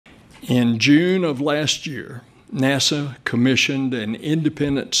In June of last year, NASA commissioned an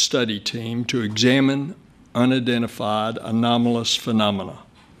independent study team to examine unidentified anomalous phenomena.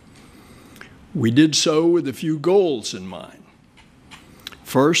 We did so with a few goals in mind.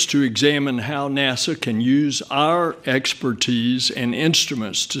 First, to examine how NASA can use our expertise and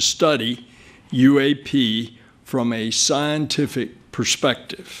instruments to study UAP from a scientific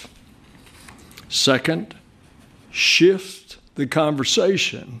perspective. Second, shift the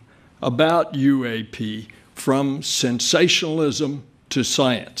conversation about UAP from sensationalism to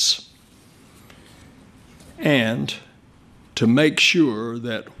science, and to make sure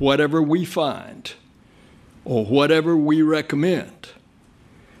that whatever we find or whatever we recommend,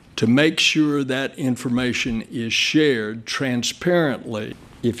 to make sure that information is shared transparently.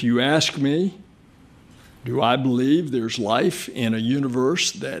 If you ask me, do I believe there's life in a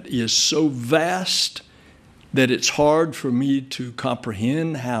universe that is so vast that it's hard for me to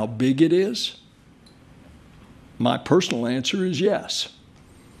comprehend how big it is? My personal answer is yes.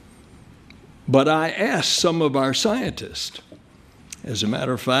 But I asked some of our scientists. As a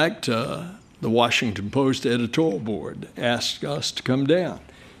matter of fact, the Washington Post editorial board asked us to come down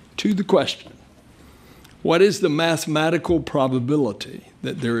to the question, what is the mathematical probability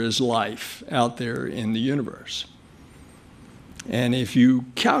that there is life out there in the universe? And if you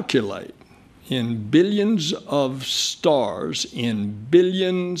calculate in billions of stars, in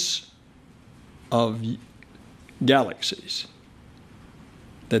billions of galaxies,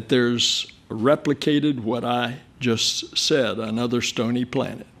 that there's replicated what I just said, another stony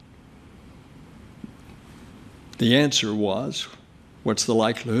planet. The answer was, what's the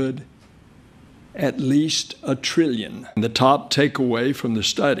likelihood? At least 1 trillion. The top takeaway from the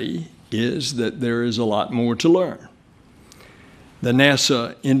study is that there is a lot more to learn. The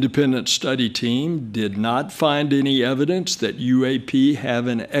NASA independent study team did not find any evidence that UAP have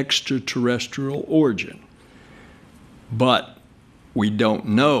an extraterrestrial origin. But we don't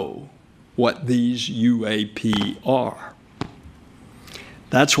know what these UAP are.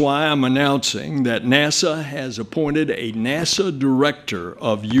 That's why I'm announcing that NASA has appointed a NASA Director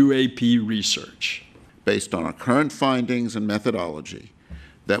of UAP Research. Based on our current findings and methodology,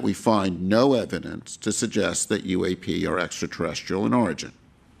 that we find no evidence to suggest that UAP are extraterrestrial in origin.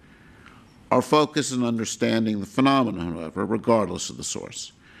 Our focus is on understanding the phenomenon, however, regardless of the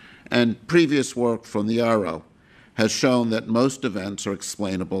source. And previous work from the ARROW has shown that most events are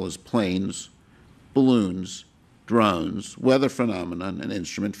explainable as planes, balloons, drones, weather phenomena, and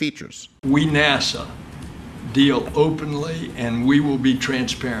instrument features. We, NASA, deal openly, and we will be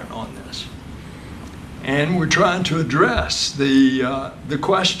transparent on this. And we're trying to address the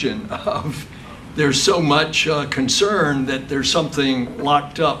question of there's so much concern that there's something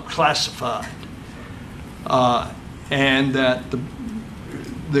locked up, classified, and that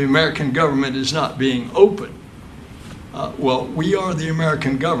the American government is not being open. Well, we are the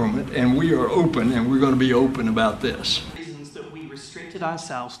American government, and we are open, and we're going to be open about this. The reasons that we restricted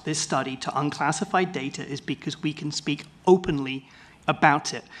ourselves, this study, to unclassified data is because we can speak openly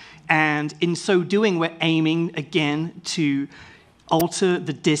about it. And in so doing, we're aiming, again, to alter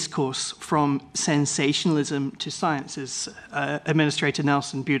the discourse from sensationalism to science, as Administrator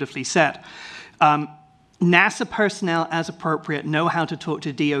Nelson beautifully said. NASA personnel, as appropriate, know how to talk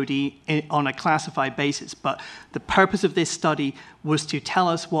to DoD on a classified basis, but the purpose of this study was to tell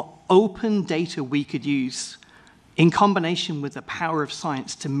us what open data we could use in combination with the power of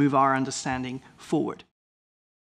science to move our understanding forward.